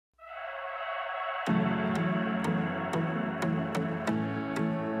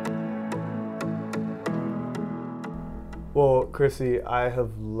Well, Krissy, I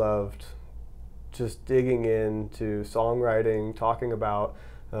have loved just digging into songwriting, talking about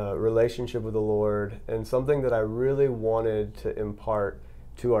relationship with the Lord, and something that I really wanted to impart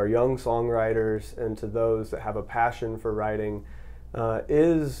to our young songwriters and to those that have a passion for writing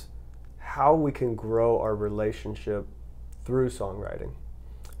is how we can grow our relationship through songwriting.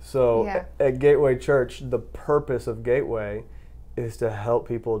 So at Gateway Church, the purpose of Gateway is to help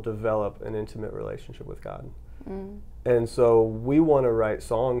people develop an intimate relationship with God. And so we want to write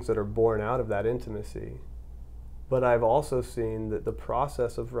songs that are born out of that intimacy. But I've also seen that the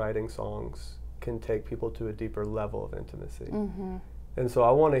process of writing songs can take people to a deeper level of intimacy. And so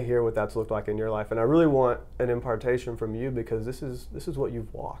I want to hear what that's looked like in your life. And I really want an impartation from you because this is what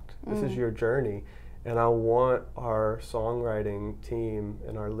you've walked. This is your journey. And I want our songwriting team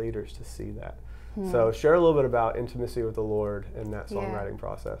and our leaders to see that. So share a little bit about intimacy with the Lord and that songwriting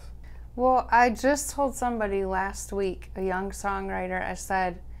process. Well, I just told somebody last week, a young songwriter, I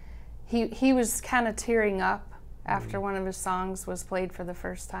said, he was kind of tearing up after one of his songs was played for the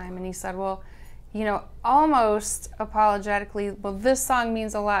first time. And he said, well, you know, almost apologetically, well, this song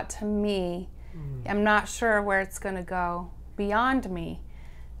means a lot to me. I'm not sure where it's going to go beyond me.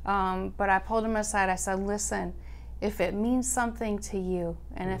 But I pulled him aside. I said, listen, if it means something to you,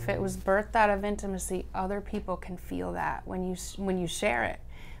 and if it was birthed out of intimacy, other people can feel that when you share it,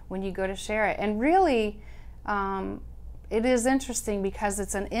 when you go to share it. And really, it is interesting because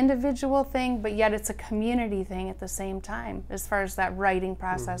it's an individual thing, but yet it's a community thing at the same time, as far as that writing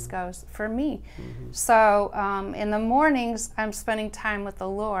process goes for me. So in the mornings, I'm spending time with the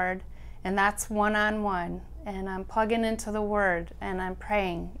Lord, and that's one-on-one, and I'm plugging into the Word, and I'm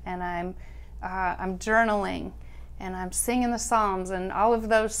praying, and I'm journaling, and I'm singing the Psalms, and all of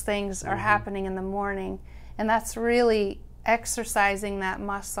those things are happening in the morning, and that's really exercising that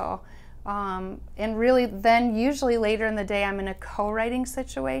muscle. And really then usually later in the day I'm in a co-writing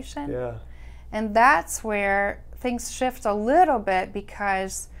situation. And that's where things shift a little bit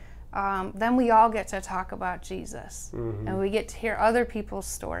because then we all get to talk about Jesus and we get to hear other people's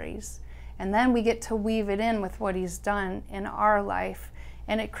stories, and then we get to weave it in with what he's done in our life,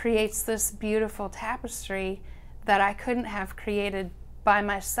 and it creates this beautiful tapestry that I couldn't have created by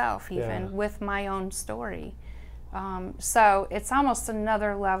myself even with my own story. So it's almost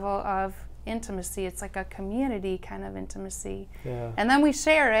another level of intimacy. It's like a community kind of intimacy. And then we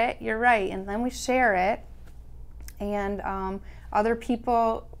share it, you're right, and then we share it, and other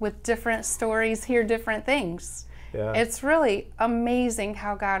people with different stories hear different things. It's really amazing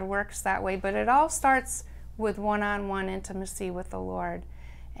how God works that way, but it all starts with one-on-one intimacy with the Lord.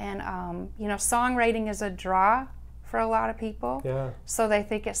 And you know, songwriting is a draw for a lot of people. So they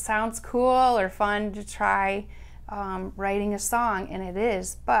think it sounds cool or fun to try writing a song, and it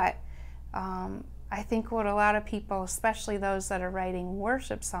is, but I think what a lot of people, especially those that are writing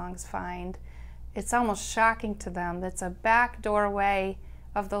worship songs, find it's almost shocking to them. That's a back doorway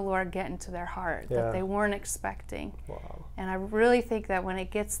of the Lord getting to their heart that they weren't expecting. And I really think that when it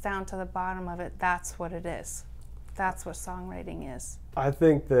gets down to the bottom of it, that's what it is. That's what songwriting is. I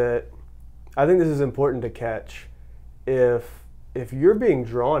think this is important to catch. If you're being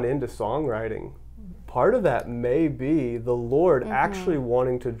drawn into songwriting, part of that may be the Lord actually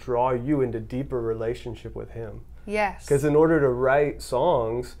wanting to draw you into deeper relationship with him. Because in order to write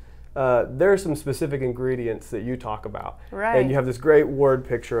songs, there are some specific ingredients that you talk about. And you have this great word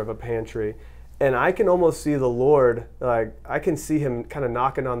picture of a pantry. And I can almost see the Lord, like I can see him kind of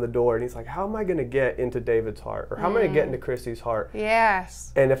knocking on the door, and he's like, how am I going to get into David's heart? Or how am I going to get into Krissy's heart?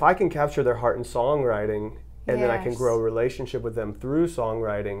 And if I can capture their heart in songwriting, and then I can grow a relationship with them through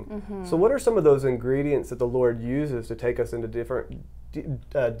songwriting. So what are some of those ingredients that the Lord uses to take us into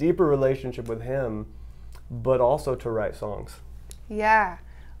deeper relationship with him, but also to write songs?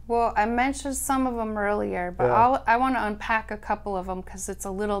 Well, I mentioned some of them earlier, but I want to unpack a couple of them because it's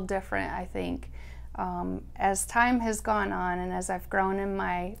a little different, I think. As time has gone on and as I've grown in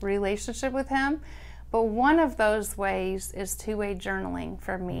my relationship with him, but one of those ways is two-way journaling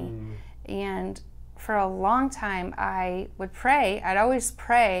for me. And for a long time, I would pray. I'd always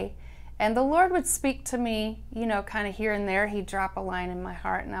pray, and the Lord would speak to me, you know, kind of here and there. He'd drop a line in my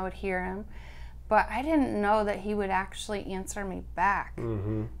heart, and I would hear him. But I didn't know that he would actually answer me back.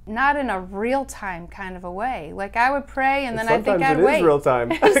 Not in a real-time kind of a way. Like I would pray, and then I'd think I'd wait.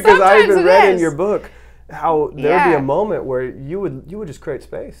 Sometimes it is real-time. Because I even read in your book how there'd be a moment where you would just create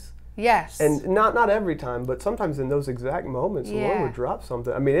space. And not every time, but sometimes in those exact moments, the Lord would drop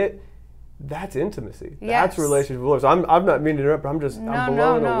something. I mean, that's intimacy. That's relationship with the Lord. So I'm not meaning to interrupt, but I'm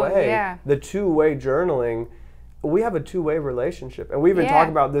blown away. The two-way journaling, we have a two-way relationship. And we even talk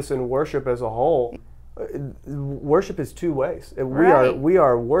about this in worship as a whole. worship is two ways. Right. We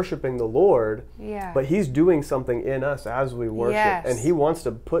are worshiping the Lord, Yeah. but He's doing something in us as we worship, Yes. and He wants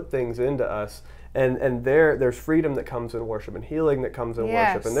to put things into us. And there's freedom that comes in worship, and healing that comes in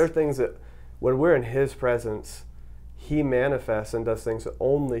Yes. worship. And there are things that when we're in His presence, He manifests and does things that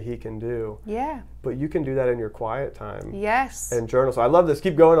only He can do. Yeah. But you can do that in your quiet time. Yes. And journal. So I love this.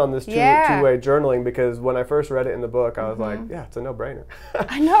 Keep going on this Yeah. two-way journaling, because when I first read it in the book, I was like, yeah, it's a no-brainer.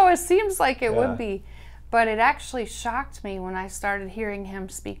 I know, it seems like it Yeah. would be. But it actually shocked me when I started hearing Him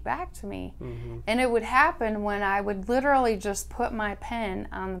speak back to me. And it would happen when I would literally just put my pen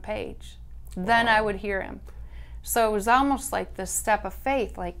on the page. Then I would hear Him. So it was almost like this step of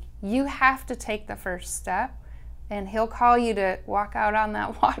faith. Like, you have to take the first step, and He'll call you to walk out on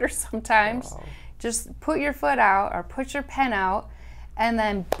that water sometimes. Wow. Just put your foot out or put your pen out, and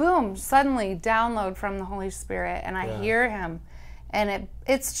then boom, suddenly download from the Holy Spirit, and I hear Him. And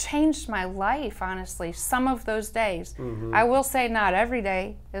it's changed my life, honestly, some of those days. I will say not every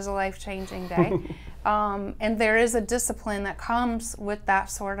day is a life-changing day. And there is a discipline that comes with that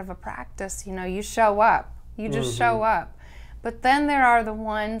sort of a practice. You know, you show up. You just show up. But then there are the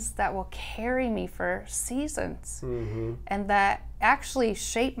ones that will carry me for seasons and that actually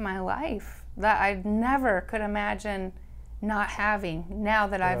shape my life that I never could imagine not having now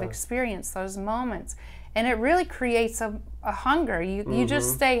that I've experienced those moments. And it really creates a hunger. You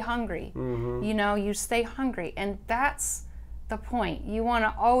just stay hungry. You know, you stay hungry. And that's the point. You want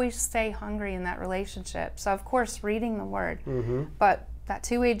to always stay hungry in that relationship. So, of course, reading the Word. But that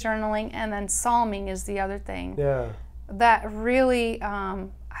two-way journaling and then psalming is the other thing. Yeah. That really,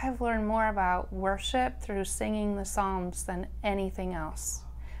 I've learned more about worship through singing the Psalms than anything else.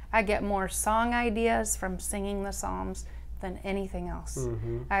 I get more song ideas from singing the Psalms than anything else.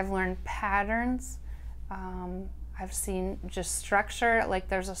 I've learned patterns. I've seen just structure. Like,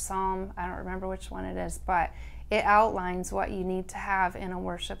 there's a psalm, I don't remember which one it is, but it outlines what you need to have in a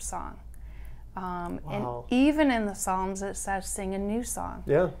worship song. And even in the Psalms, it says sing a new song.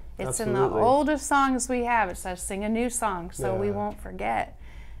 Yeah, it's absolutely. in the oldest songs we have. It says sing a new song, so we won't forget.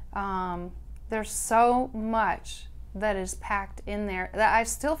 There's so much that is packed in there that I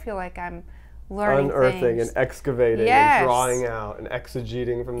still feel like I'm learning unearthing things. and excavating and drawing out and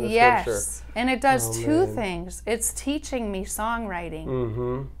exegeting from the scripture. And it does two things. It's teaching me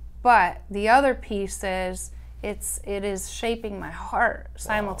songwriting, but the other piece is it is shaping my heart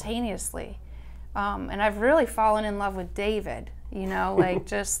simultaneously. And I've really fallen in love with David, you know, like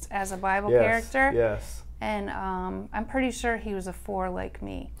just as a Bible character. Yes. And I'm pretty sure he was a 4 like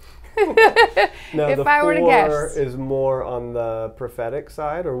me. Now, if the I were to 4 guess. is more on the prophetic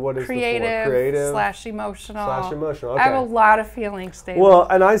side, or what is Creative the 4? Creative / emotional. Okay. I have a lot of feelings, David. Well,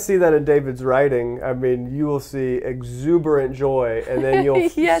 and I see that in David's writing. I mean, you will see exuberant joy, and then you'll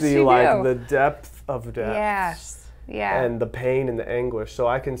Yes, see you like do. the depth of depth. Yes. Yeah. And the pain and the anguish. So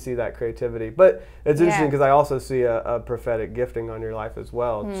I can see that creativity. But it's interesting because I also see a prophetic gifting on your life as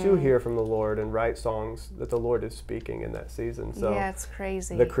well, to hear from the Lord and write songs that the Lord is speaking in that season. So yeah, it's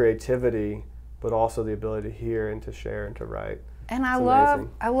crazy. the creativity, but also the ability to hear and to share and to write. And I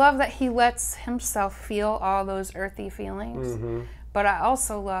love that he lets himself feel all those earthy feelings. But I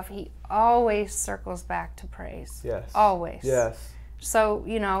also love he always circles back to praise. Yes. Always. Yes. So,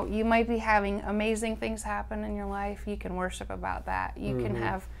 you know, you might be having amazing things happen in your life. You can worship about that. You can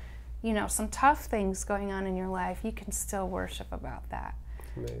have, you know, some tough things going on in your life. You can still worship about that.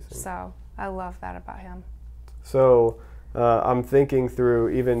 Amazing. So I love that about him. So I'm thinking through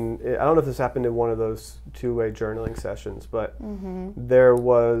even, I don't know if this happened in one of those two-way journaling sessions, but there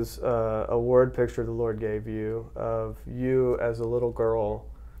was a word picture the Lord gave you of you as a little girl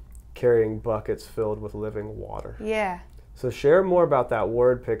carrying buckets filled with living water. Yeah. So share more about that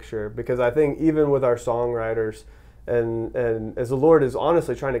word picture, because I think even with our songwriters, and as the Lord is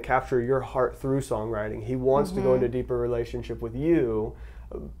honestly trying to capture your heart through songwriting, He wants to go into a deeper relationship with you.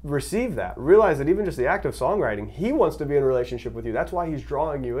 Receive that. Realize that even just the act of songwriting, He wants to be in a relationship with you. That's why He's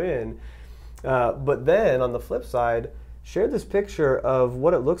drawing you in. But then on the flip side, share this picture of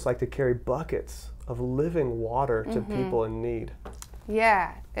what it looks like to carry buckets of living water to people in need.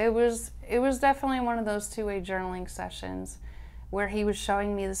 Yeah, it was definitely one of those two-way journaling sessions where he was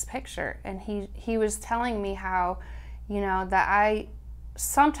showing me this picture, and he was telling me how, you know, that I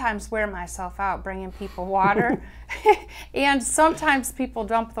sometimes wear myself out bringing people water, and sometimes people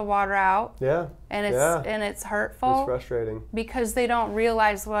dump the water out. Yeah. And it's hurtful. It's frustrating because they don't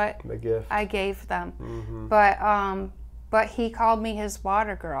realize what the gift I gave them. But he called me his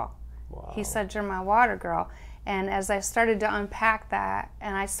water girl. Wow. He said, "You're my water girl." And as I started to unpack that,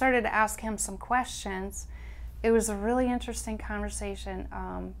 and I started to ask him some questions, it was a really interesting conversation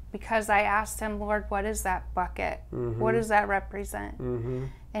because I asked him, Lord, what is that bucket? What does that represent?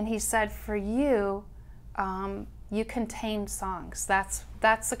 And he said, for you, you contain songs. That's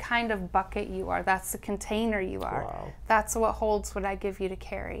the kind of bucket you are. That's the container you are. Wow. That's what holds what I give you to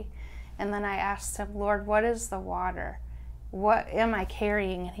carry. And then I asked him, Lord, what is the water? What am I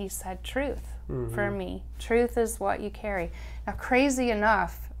carrying? And he said, truth for me. Truth is what you carry. Now, crazy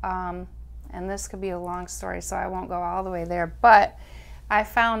enough, and this could be a long story, so I won't go all the way there, but I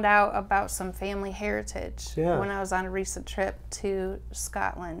found out about some family heritage when I was on a recent trip to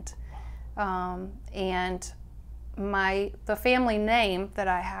Scotland. And the family name that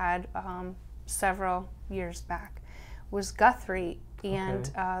I had several years back was Guthrie. And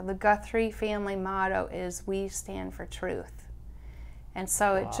the Guthrie family motto is, we stand for truth. And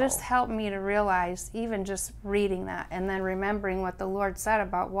so it just helped me to realize, even just reading that and then remembering what the Lord said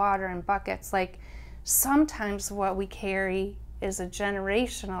about water and buckets, like sometimes what we carry is a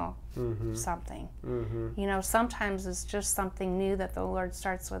generational something. You know, sometimes it's just something new that the Lord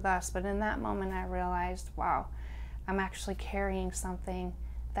starts with us. But in that moment I realized, wow, I'm actually carrying something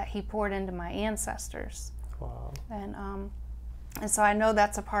that he poured into my ancestors. Wow. And so I know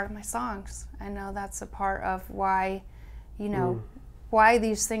that's a part of my songs. I know that's a part of why, you know, why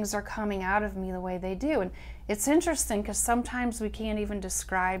these things are coming out of me the way they do. And it's interesting because sometimes we can't even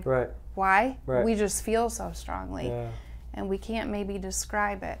describe why. We just feel so strongly. And we can't maybe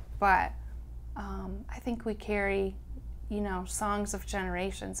describe it. But I think we carry, you know, songs of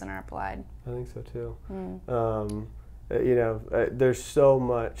generations in our blood. I think so too. You know, there's so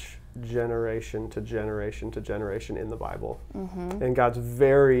much generation to generation to generation in the Bible. And God's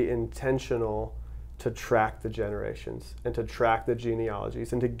very intentional to track the generations and to track the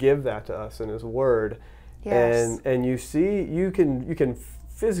genealogies and to give that to us in his word. And you see, you can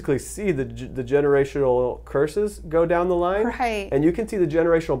physically see the generational curses go down the line, and you can see the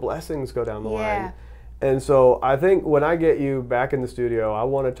generational blessings go down the line. And so I think when I get you back in the studio, I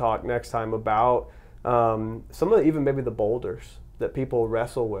want to talk next time about some of even maybe the boulders that people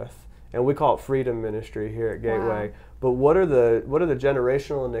wrestle with, and we call it freedom ministry here at Gateway. But what are the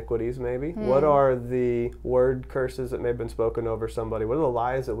generational iniquities maybe? What are the word curses that may have been spoken over somebody? What are the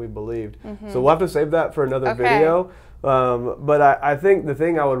lies that we believed? So we'll have to save that for another video. But I think the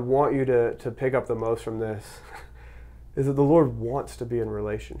thing I would want you to pick up the most from this is that the Lord wants to be in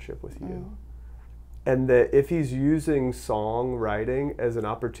relationship with you. And that if he's using songwriting as an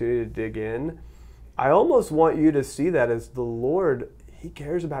opportunity to dig in, I almost want you to see that as the Lord, he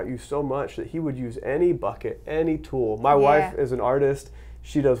cares about you so much that he would use any bucket, any tool. My wife is an artist.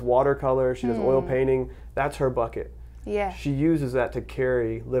 She does watercolor. She does oil painting. That's her bucket. She uses that to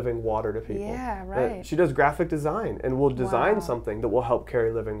carry living water to people. She does graphic design and will design something that will help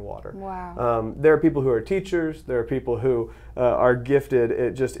carry living water. There are people who are teachers. There are people who are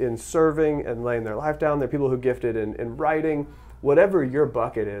gifted just in serving and laying their life down. There are people who are gifted in writing. Whatever your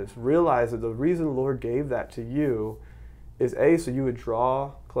bucket is, realize that the reason the Lord gave that to you is A, so you would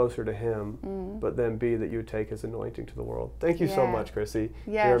draw closer to him, but then B, that you would take his anointing to the world. Thank you so much, Krissy.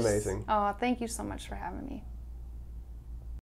 You're amazing. Oh, thank you so much for having me.